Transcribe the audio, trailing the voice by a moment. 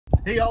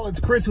Hey y'all, it's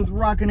Chris with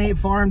Rockin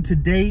Farm.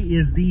 Today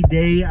is the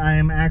day I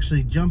am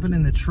actually jumping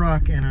in the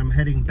truck and I'm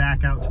heading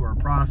back out to our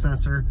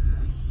processor.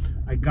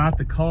 I got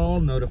the call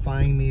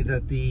notifying me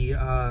that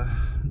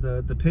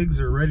the pigs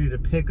are ready to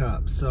pick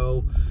up.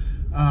 So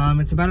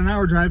it's about an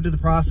hour drive to the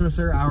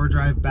processor, hour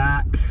drive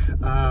back.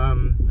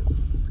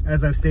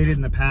 As I've stated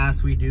in the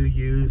past, we do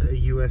use a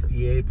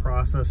USDA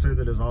processor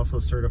that is also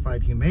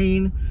certified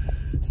humane.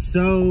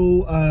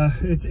 So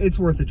it's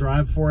worth the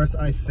drive for us,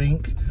 I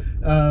think.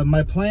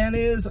 My plan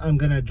is I'm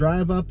gonna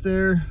drive up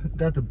there.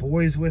 Got the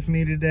boys with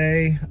me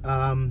today.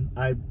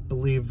 I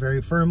believe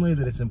very firmly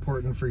that it's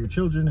important for your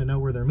children to know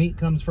where their meat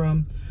comes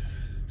from.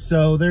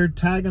 So they're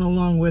tagging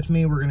along with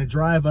me. We're gonna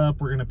drive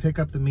up, we're gonna pick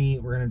up the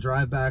meat, we're gonna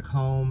drive back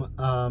home.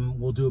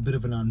 We'll do a bit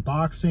of an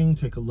unboxing,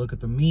 take a look at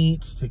the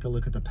meat, take a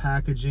look at the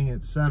packaging,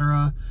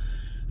 etc.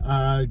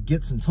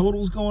 Get some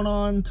totals going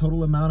on,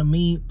 total amount of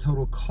meat,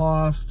 total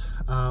cost.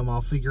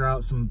 I'll figure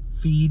out some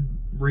feed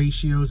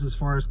ratios as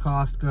far as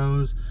cost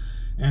goes,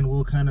 and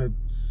we'll kind of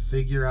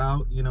figure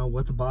out, you know,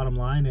 what the bottom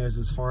line is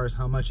as far as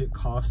how much it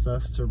costs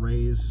us to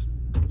raise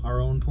our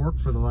own pork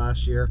for the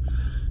last year.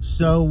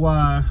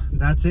 So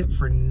that's it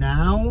for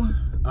now.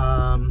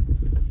 I'm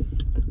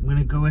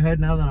gonna go ahead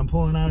now that I'm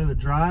pulling out of the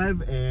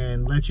drive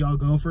and let y'all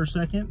go for a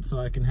second so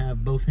I can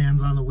have both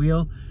hands on the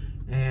wheel,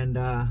 and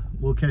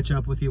we'll catch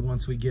up with you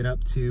once we get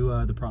up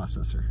to the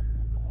processor.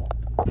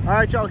 All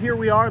right, y'all, here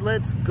we are.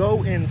 Let's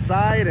go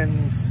inside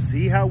and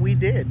see how we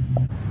did.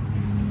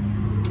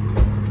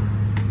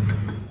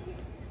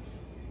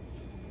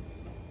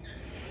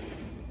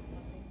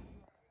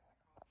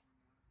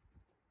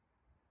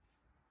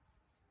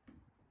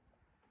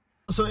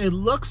 So it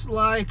looks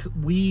like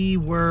we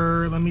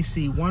were, let me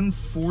see,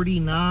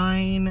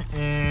 149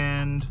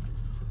 and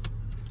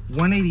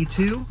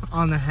 182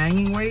 on the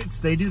hanging weights.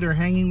 They do their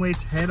hanging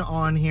weights head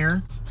on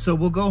here. So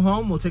we'll go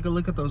home, we'll take a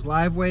look at those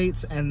live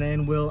weights, and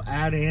then we'll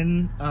add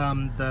in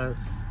the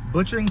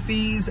butchering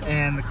fees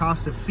and the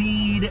cost of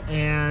feed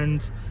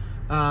and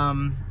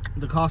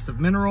the cost of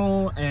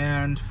mineral.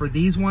 And for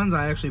these ones,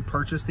 I actually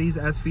purchased these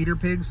as feeder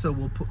pigs. So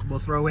we'll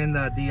throw in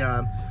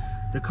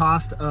the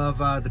cost of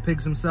the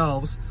pigs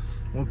themselves.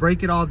 We'll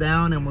break it all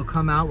down and we'll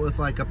come out with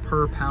like a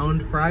per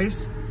pound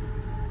price.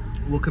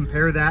 We'll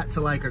compare that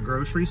to like a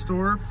grocery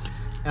store.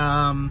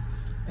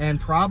 And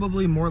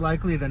probably more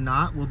likely than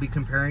not, we'll be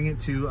comparing it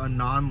to a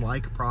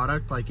non-like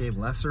product, like a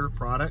lesser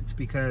product,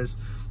 because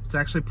it's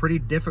actually pretty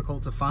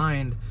difficult to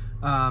find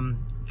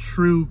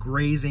true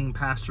grazing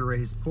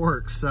pasture-raised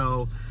pork.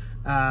 So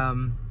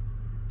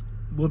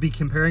we'll be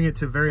comparing it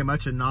to very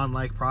much a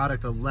non-like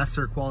product, a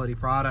lesser quality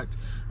product.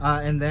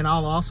 And then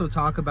I'll also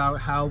talk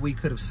about how we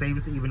could have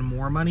saved even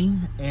more money.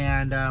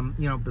 And,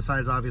 you know,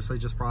 besides obviously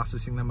just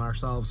processing them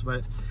ourselves,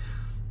 but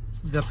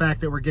the fact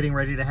that we're getting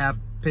ready to have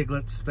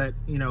piglets that,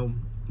 you know,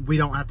 we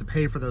don't have to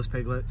pay for those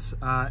piglets.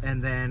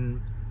 And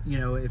then, you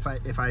know, if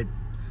I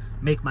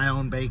make my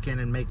own bacon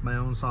and make my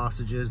own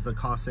sausages, the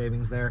cost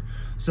savings there.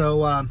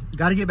 So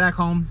got to get back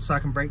home so I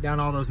can break down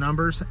all those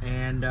numbers,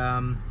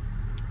 and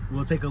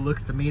we'll take a look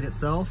at the meat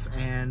itself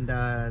and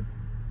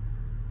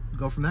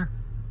go from there.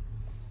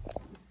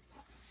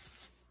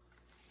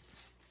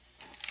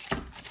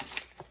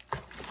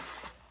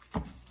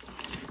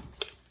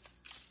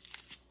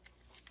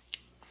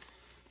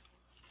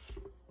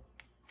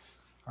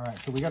 All right,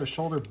 so we got a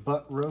shoulder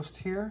butt roast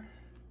here.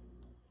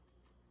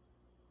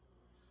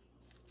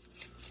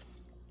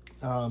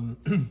 I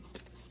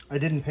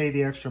didn't pay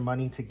the extra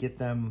money to get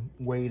them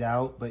weighed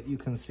out, but you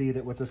can see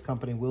that what this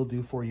company will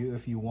do for you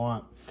if you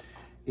want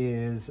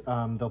is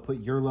they'll put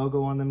your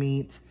logo on the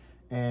meat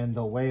and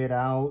they'll weigh it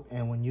out,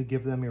 and when you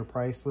give them your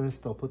price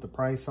list, they'll put the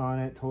price on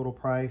it, total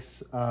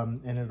price,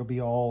 and it'll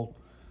be all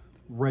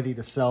ready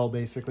to sell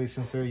basically,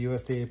 since they're a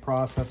USDA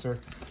processor.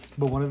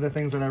 But one of the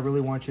things that I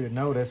really want you to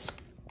notice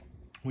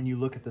when you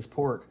look at this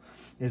pork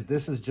is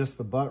this is just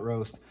the butt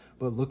roast,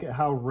 but look at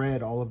how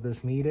red all of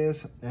this meat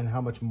is and how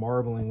much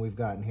marbling we've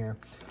gotten here.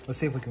 Let's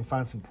see if we can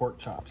find some pork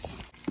chops.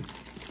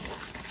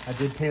 I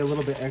did pay a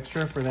little bit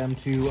extra for them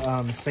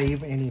to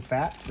save any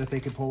fat that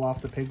they could pull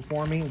off the pig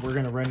for me. We're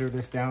gonna render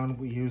this down.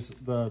 We use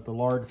the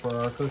lard for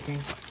our cooking.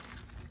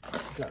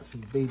 We've got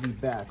some baby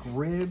back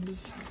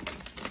ribs.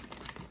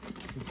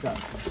 We've got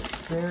some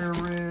spare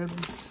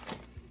ribs.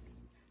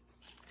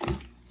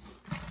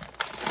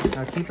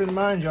 Now keep in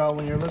mind, y'all,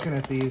 when you're looking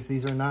at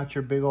these are not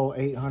your big old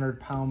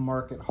 800-pound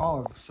market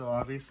hogs. So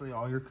obviously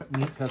all your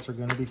meat cuts are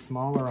gonna be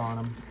smaller on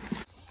them.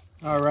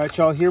 All right,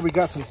 y'all, here we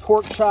got some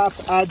pork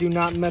chops. I do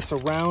not mess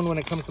around when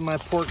it comes to my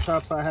pork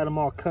chops. I had them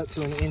all cut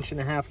to 1.5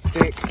 inches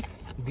thick.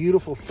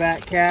 Beautiful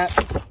fat cat.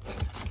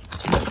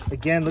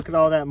 Again, look at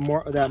all that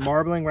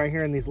marbling right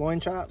here in these loin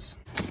chops.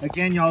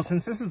 Again, y'all,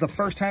 since this is the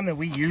first time that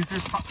we use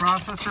this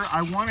processor,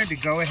 I wanted to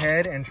go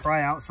ahead and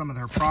try out some of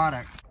their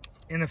product.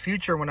 In the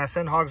future, when I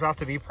send hogs off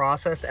to be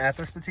processed at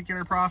this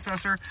particular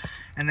processor,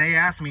 and they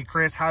ask me,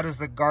 Chris, how does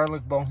the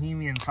garlic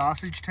bohemian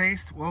sausage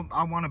taste? Well,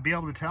 I want to be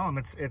able to tell them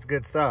it's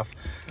good stuff.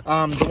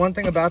 The one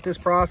thing about this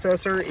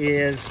processor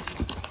is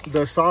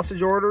the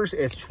sausage orders,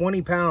 it's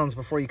 20 pounds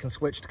before you can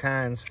switch to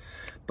kinds.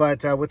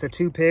 But with the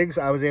 2 pigs,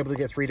 I was able to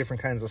get 3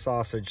 different kinds of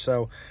sausage.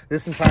 So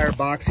this entire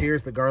box here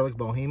is the garlic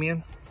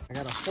bohemian. I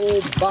got a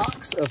whole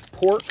box of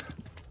pork,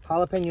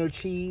 jalapeno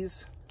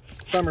cheese,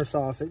 summer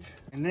sausage.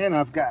 And then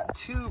I've got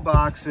 2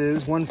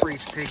 boxes, 1 for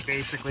each pig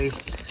basically.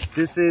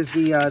 This is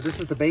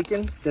the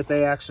bacon that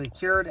they actually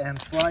cured and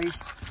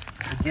sliced.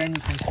 Again,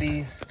 you can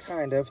see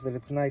kind of that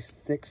it's nice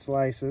thick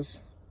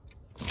slices.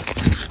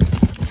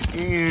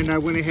 And I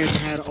went ahead and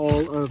had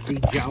all of the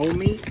jowl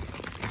meat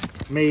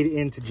made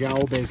into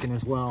jowl bacon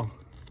as well.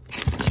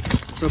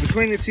 So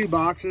between the 2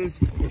 boxes,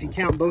 if you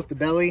count both the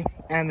belly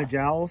and the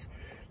jowls,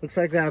 looks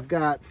like I've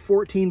got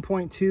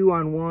 14.2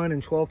 on one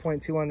and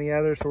 12.2 on the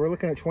other. So we're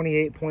looking at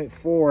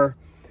 28.4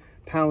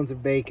 pounds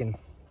of bacon.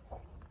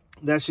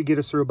 That should get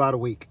us through about a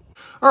week.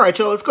 All right,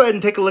 y'all, let's go ahead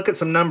and take a look at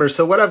some numbers.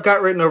 So what I've got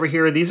written over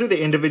here, these are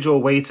the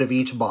individual weights of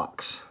each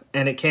box,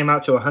 and it came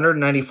out to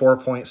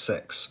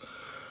 194.6.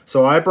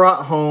 So I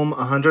brought home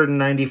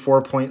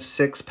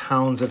 194.6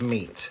 pounds of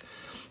meat.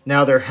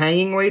 Now, they're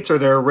hanging weights or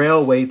they're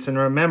rail weights. And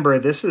remember,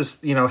 this is,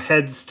 you know,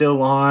 head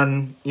still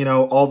on, you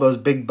know, all those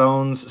big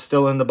bones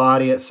still in the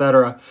body,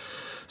 etc.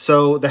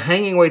 So the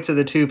hanging weights of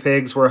the 2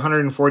 pigs were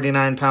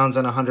 149 pounds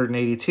and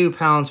 182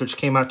 pounds, which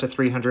came out to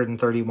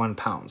 331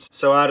 pounds.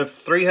 So out of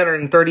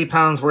 330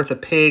 pounds worth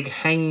of pig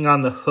hanging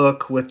on the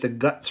hook with the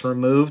guts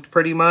removed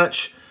pretty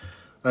much,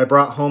 I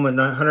brought home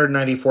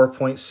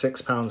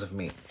 194.6 pounds of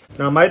meat.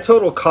 Now, my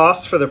total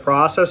cost for the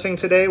processing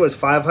today was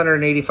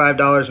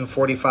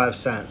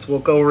 $585.45. We'll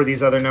go over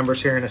these other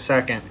numbers here in a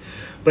second.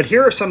 But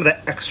here are some of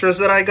the extras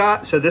that I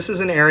got. So this is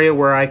an area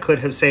where I could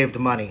have saved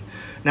money.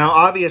 Now,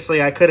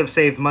 obviously, I could have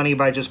saved money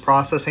by just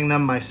processing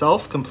them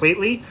myself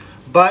completely.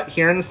 But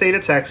here in the state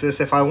of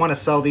Texas, if I want to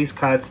sell these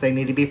cuts, they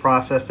need to be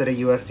processed at a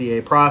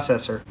USDA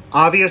processor.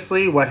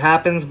 Obviously, what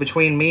happens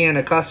between me and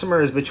a customer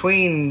is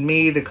between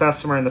me, the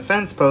customer, and the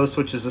fence post,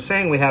 which is a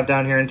saying we have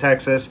down here in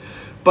Texas.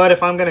 But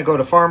if I'm going to go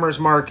to farmers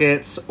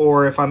markets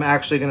or if I'm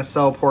actually going to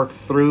sell pork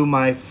through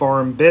my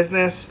farm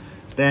business,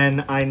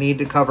 then I need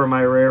to cover my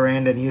rear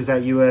end and use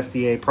that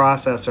USDA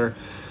processor.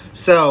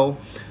 So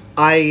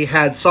I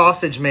had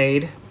sausage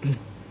made,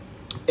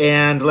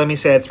 and let me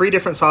say I had 3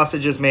 different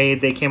sausages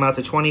made. They came out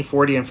to $20,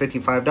 $40, and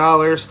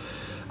 $55.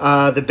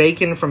 The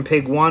bacon from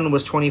pig 1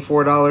 was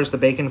 $24. The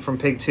bacon from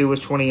pig 2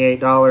 was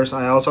 $28.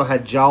 I also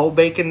had jowl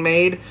bacon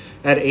made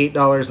at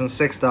 $8 and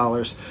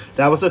 $6.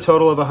 That was a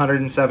total of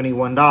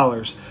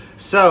 $171.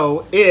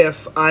 So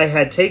if I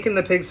had taken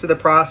the pigs to the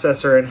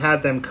processor and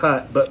had them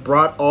cut, but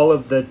brought all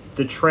of the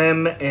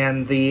trim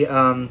and the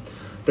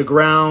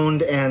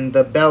ground and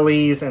the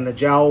bellies and the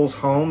jowls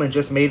home and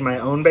just made my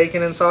own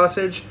bacon and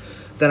sausage,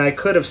 then I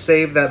could have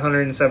saved that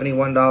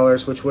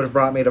 $171, which would have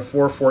brought me to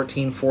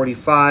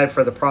 $414.45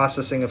 for the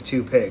processing of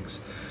 2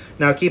 pigs.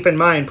 Now, keep in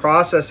mind,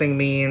 processing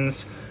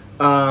means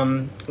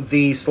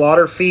the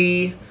slaughter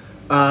fee,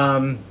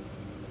 and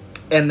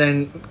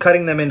then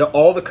cutting them into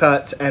all the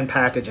cuts and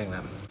packaging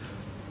them.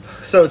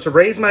 So to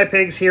raise my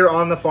pigs here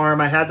on the farm,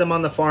 I had them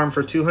on the farm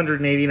for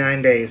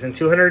 289 days. In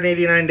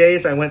 289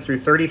 days, I went through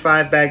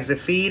 35 bags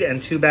of feed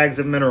and 2 bags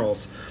of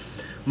minerals.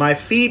 My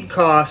feed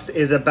cost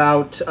is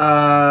about,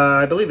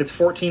 I believe it's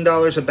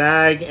 $14 a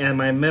bag, and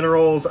my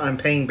minerals, I'm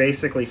paying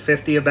basically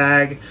 $50 a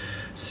bag.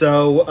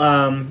 So,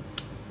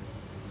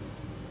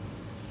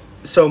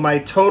 so my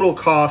total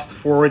cost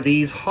for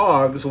these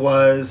hogs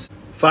was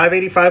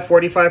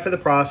 $585.45 for the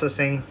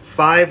processing,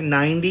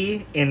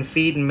 $590 in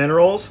feed and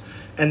minerals,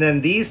 and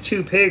then these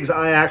 2 pigs,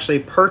 I actually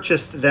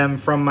purchased them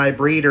from my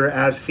breeder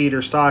as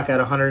feeder stock at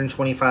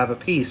 $125 a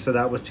piece, so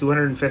that was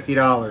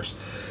 $250.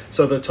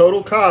 So the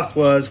total cost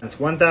was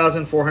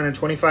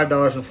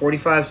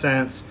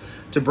 $1,425.45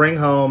 to bring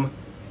home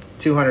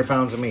 200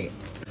 pounds of meat.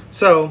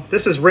 So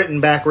this is written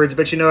backwards,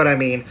 but you know what I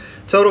mean.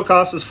 Total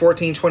cost is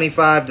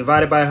 $14.25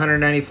 divided by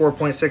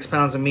 194.6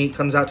 pounds of meat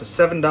comes out to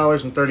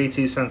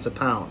 $7.32 a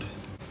pound.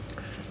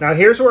 Now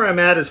here's where I'm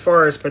at as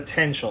far as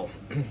potential.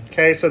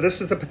 Okay, so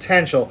this is the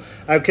potential.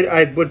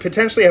 I would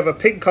potentially have a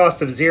pig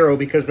cost of 0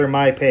 because they're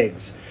my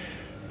pigs.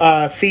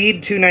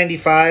 Feed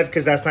 $295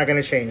 because that's not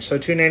going to change. So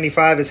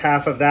 $295 is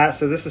half of that.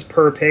 So this is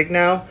per pig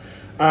now.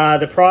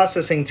 The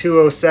processing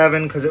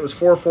 $207 because it was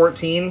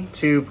 $414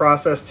 to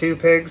process 2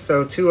 pigs.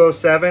 So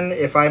 $207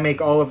 if I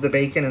make all of the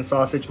bacon and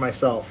sausage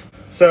myself.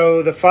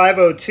 So the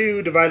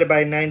 $502 divided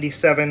by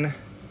 97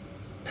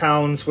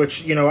 pounds,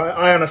 which, you know,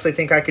 I honestly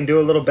think I can do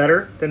a little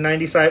better than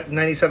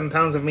 97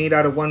 pounds of meat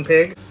out of 1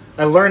 pig.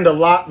 I learned a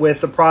lot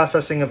with the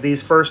processing of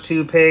these first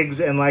 2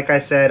 pigs. And like I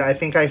said, I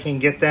think I can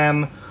get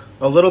them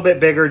a little bit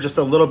bigger, just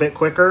a little bit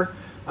quicker,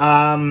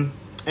 and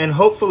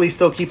hopefully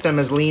still keep them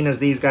as lean as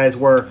these guys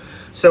were.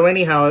 So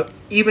anyhow,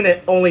 even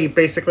at only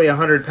basically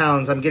 100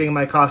 pounds, I'm getting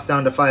my cost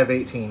down to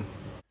 $518.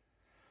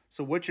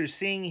 So what you're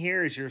seeing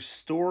here is your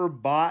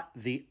store-bought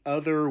the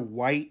other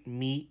white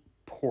meat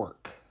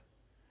pork.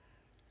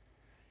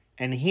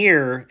 And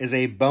here is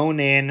a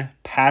bone-in,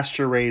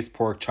 pasture-raised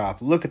pork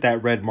chop. Look at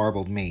that red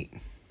marbled meat.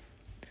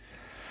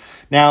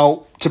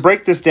 Now, to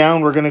break this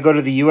down, we're going to go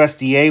to the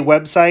USDA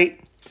website.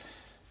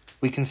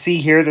 We can see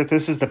here that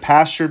this is the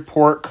pastured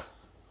pork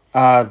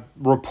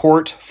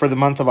report for the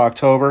month of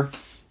October.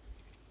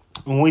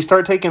 When we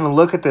start taking a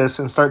look at this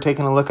and start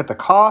taking a look at the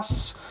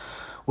costs,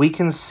 we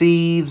can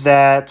see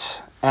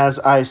that as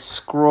I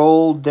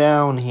scroll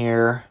down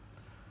here,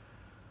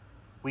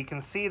 we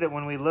can see that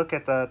when we look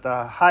at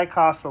the high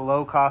cost, the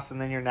low cost, and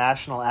then your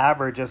national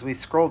average, as we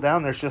scroll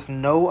down, there's just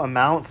no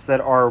amounts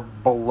that are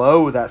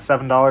below that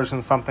 $7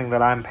 and something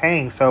that I'm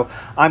paying. So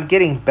I'm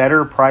getting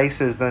better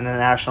prices than the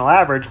national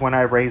average when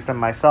I raise them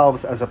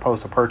myself as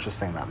opposed to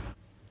purchasing them.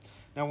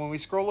 Now, when we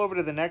scroll over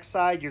to the next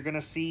side, you're going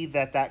to see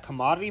that that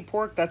commodity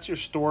pork, that's your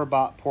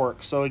store-bought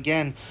pork. So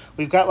again,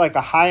 we've got like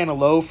a high and a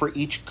low for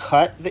each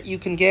cut that you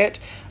can get,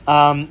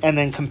 and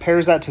then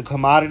compares that to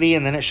commodity,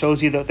 and then it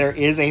shows you that there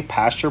is a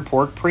pasture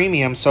pork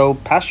premium. So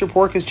pasture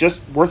pork is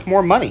just worth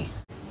more money.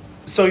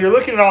 So you're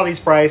looking at all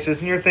these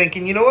prices and you're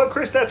thinking, you know what,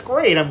 Chris, that's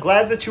great. I'm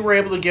glad that you were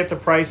able to get the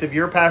price of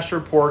your pasture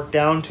pork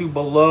down to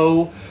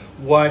below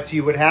what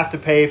you would have to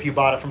pay if you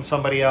bought it from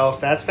somebody else.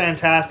 That's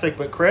fantastic.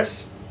 But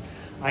Chris,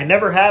 I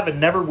never have and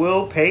never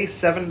will pay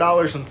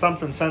 $7 and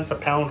something cents a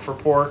pound for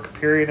pork,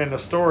 period, end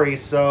of story,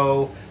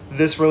 so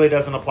this really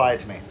doesn't apply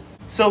to me.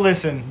 So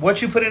listen,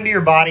 what you put into your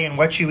body and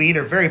what you eat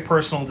are very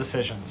personal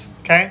decisions,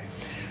 okay?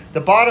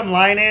 The bottom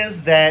line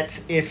is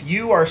that if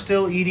you are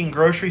still eating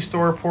grocery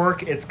store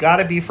pork, it's got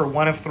to be for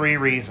one of three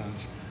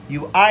reasons.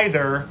 You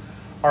either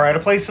are at a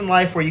place in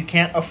life where you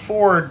can't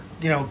afford,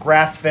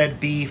 grass-fed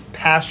beef,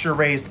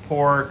 pasture-raised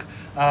pork,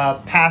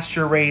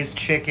 pasture-raised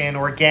chicken,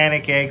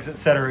 organic eggs,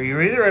 etc.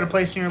 You're either at a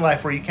place in your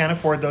life where you can't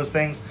afford those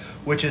things,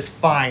 which is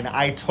fine.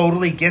 I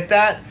totally get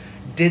that.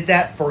 Did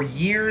that for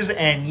years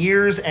and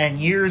years and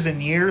years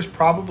and years,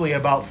 probably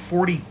about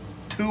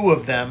 42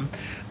 of them.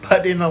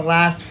 But in the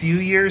last few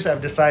years,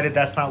 I've decided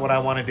that's not what I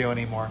want to do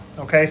anymore.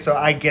 Okay, so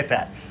I get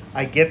that.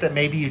 I get that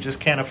maybe you just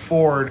can't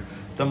afford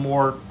the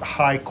more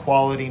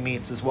high-quality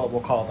meats is what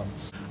we'll call them.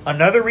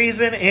 Another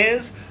reason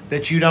is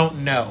that you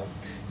don't know.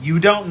 You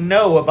don't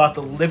know about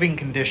the living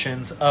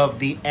conditions of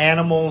the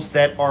animals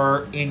that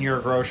are in your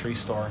grocery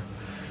store.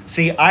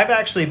 See, I've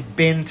actually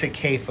been to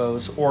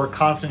CAFOs, or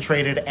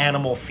concentrated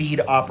animal feed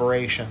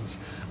operations.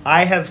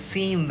 I have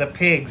seen the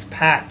pigs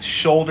packed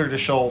shoulder to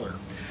shoulder.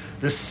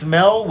 The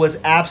smell was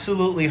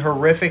absolutely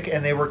horrific,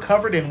 and they were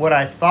covered in what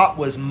I thought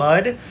was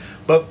mud,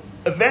 but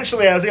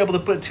eventually I was able to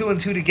put two and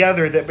two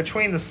together that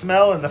between the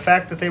smell and the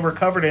fact that they were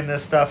covered in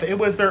this stuff, it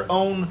was their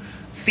own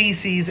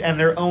feces and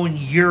their own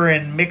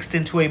urine mixed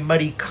into a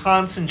muddy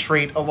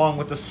concentrate along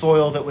with the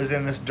soil that was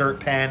in this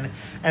dirt pen,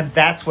 and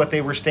that's what they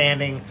were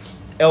standing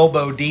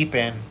elbow deep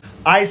in.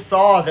 I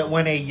saw that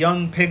when a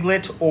young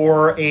piglet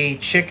or a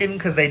chicken,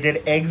 because they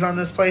did eggs on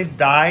this place,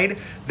 died,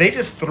 they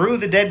just threw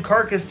the dead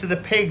carcass to the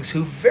pigs,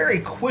 who very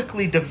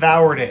quickly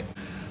devoured it.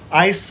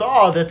 I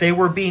saw that they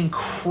were being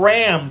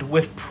crammed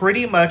with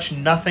pretty much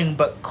nothing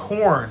but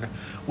corn,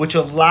 which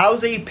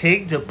allows a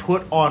pig to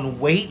put on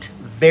weight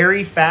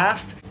very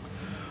fast.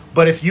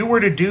 But if you were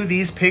to do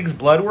these pigs'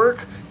 blood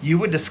work, you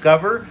would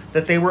discover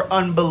that they were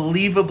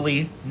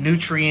unbelievably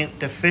nutrient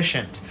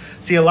deficient.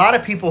 See, a lot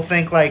of people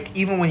think, like,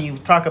 even when you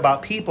talk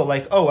about people,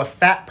 like, oh, a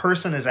fat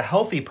person is a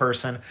healthy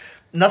person.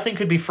 Nothing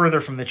could be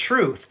further from the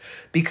truth,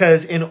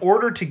 because in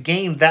order to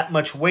gain that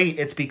much weight,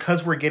 it's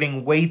because we're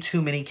getting way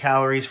too many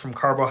calories from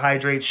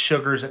carbohydrates,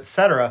 sugars,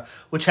 etc.,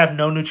 which have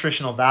no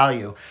nutritional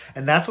value.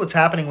 And that's what's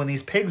happening when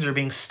these pigs are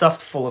being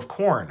stuffed full of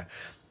corn.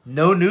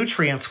 No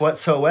nutrients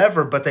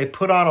whatsoever, but they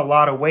put on a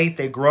lot of weight,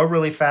 they grow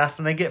really fast,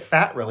 and they get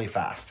fat really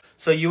fast.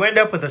 So you end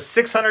up with a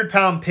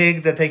 600-pound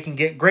pig that they can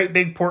get great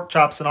big pork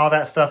chops and all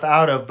that stuff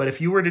out of, but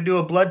if you were to do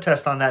a blood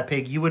test on that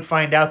pig, you would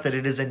find out that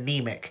it is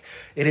anemic.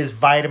 It is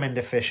vitamin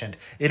deficient.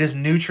 It is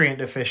nutrient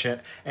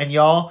deficient. And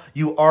y'all,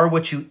 you are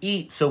what you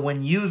eat. So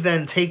when you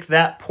then take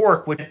that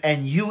pork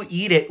and you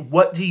eat it,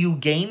 what do you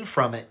gain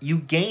from it? You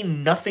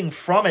gain nothing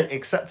from it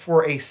except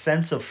for a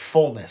sense of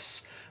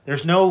fullness.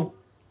 There's no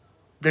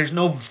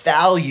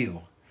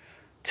value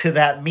to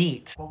that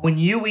meat. When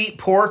you eat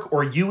pork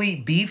or you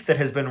eat beef that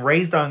has been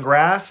raised on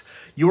grass,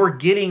 you're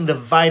getting the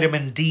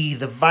vitamin D,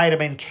 the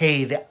vitamin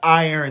K, the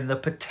iron, the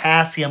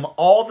potassium,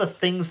 all the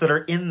things that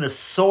are in the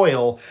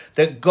soil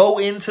that go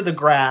into the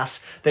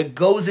grass, that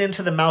goes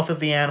into the mouth of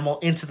the animal,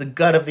 into the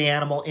gut of the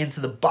animal, into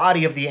the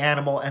body of the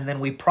animal, and then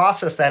we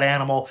process that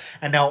animal,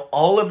 and now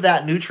all of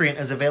that nutrient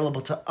is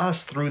available to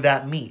us through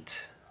that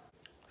meat.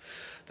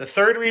 The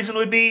third reason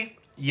would be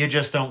you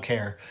just don't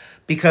care.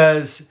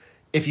 Because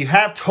if you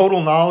have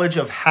total knowledge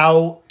of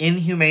how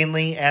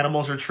inhumanely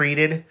animals are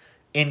treated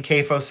in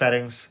CAFO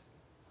settings,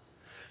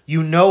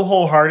 you know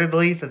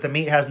wholeheartedly that the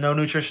meat has no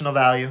nutritional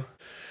value,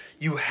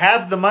 you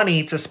have the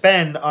money to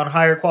spend on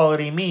higher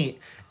quality meat,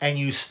 and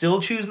you still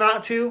choose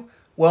not to,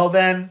 well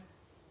then,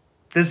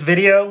 this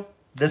video,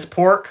 this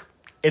pork,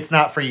 it's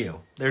not for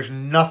you. There's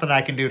nothing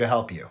I can do to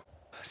help you.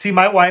 See,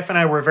 my wife and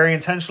I were very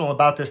intentional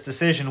about this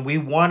decision. We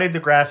wanted the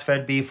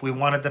grass-fed beef. We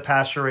wanted the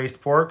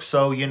pasture-raised pork.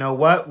 So you know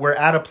what? We're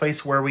at a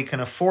place where we can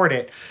afford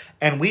it.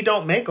 and we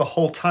don't make a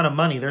whole ton of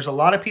money. There's a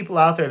lot of people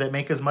out there that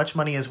make as much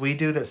money as we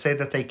do that say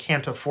that they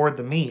can't afford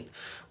the meat.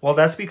 Well,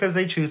 that's because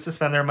they choose to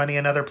spend their money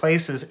in other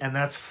places, and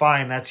that's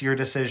fine. That's your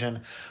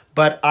decision.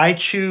 But I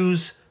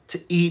choose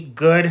to eat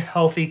good,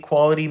 healthy,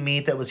 quality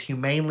meat that was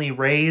humanely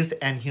raised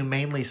and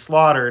humanely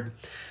slaughtered.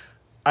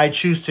 I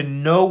choose to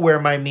know where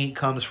my meat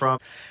comes from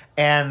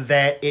and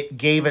that it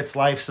gave its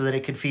life so that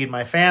it could feed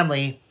my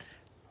family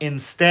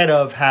instead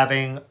of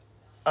having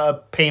a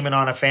payment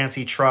on a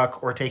fancy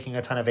truck or taking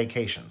a ton of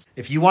vacations.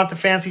 If you want the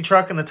fancy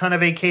truck and the ton of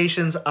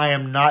vacations, I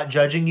am not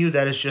judging you.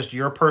 That is just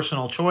your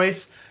personal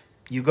choice.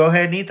 You go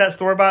ahead and eat that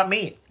store-bought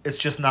meat. It's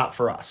just not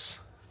for us.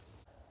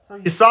 So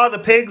you saw the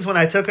pigs when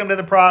I took them to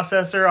the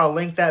processor. I'll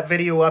link that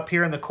video up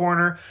here in the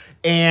corner.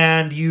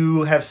 And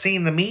you have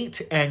seen the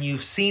meat and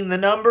you've seen the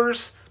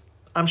numbers.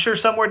 I'm sure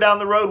somewhere down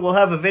the road we'll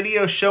have a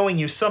video showing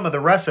you some of the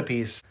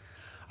recipes.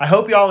 I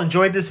hope you all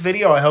enjoyed this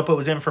video. I hope it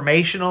was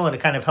informational and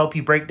it kind of helped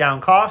you break down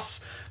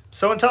costs.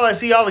 So until I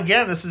see y'all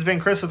again, this has been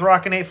Chris with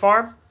Rockin'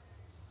 Farm.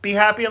 Be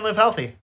happy and live healthy.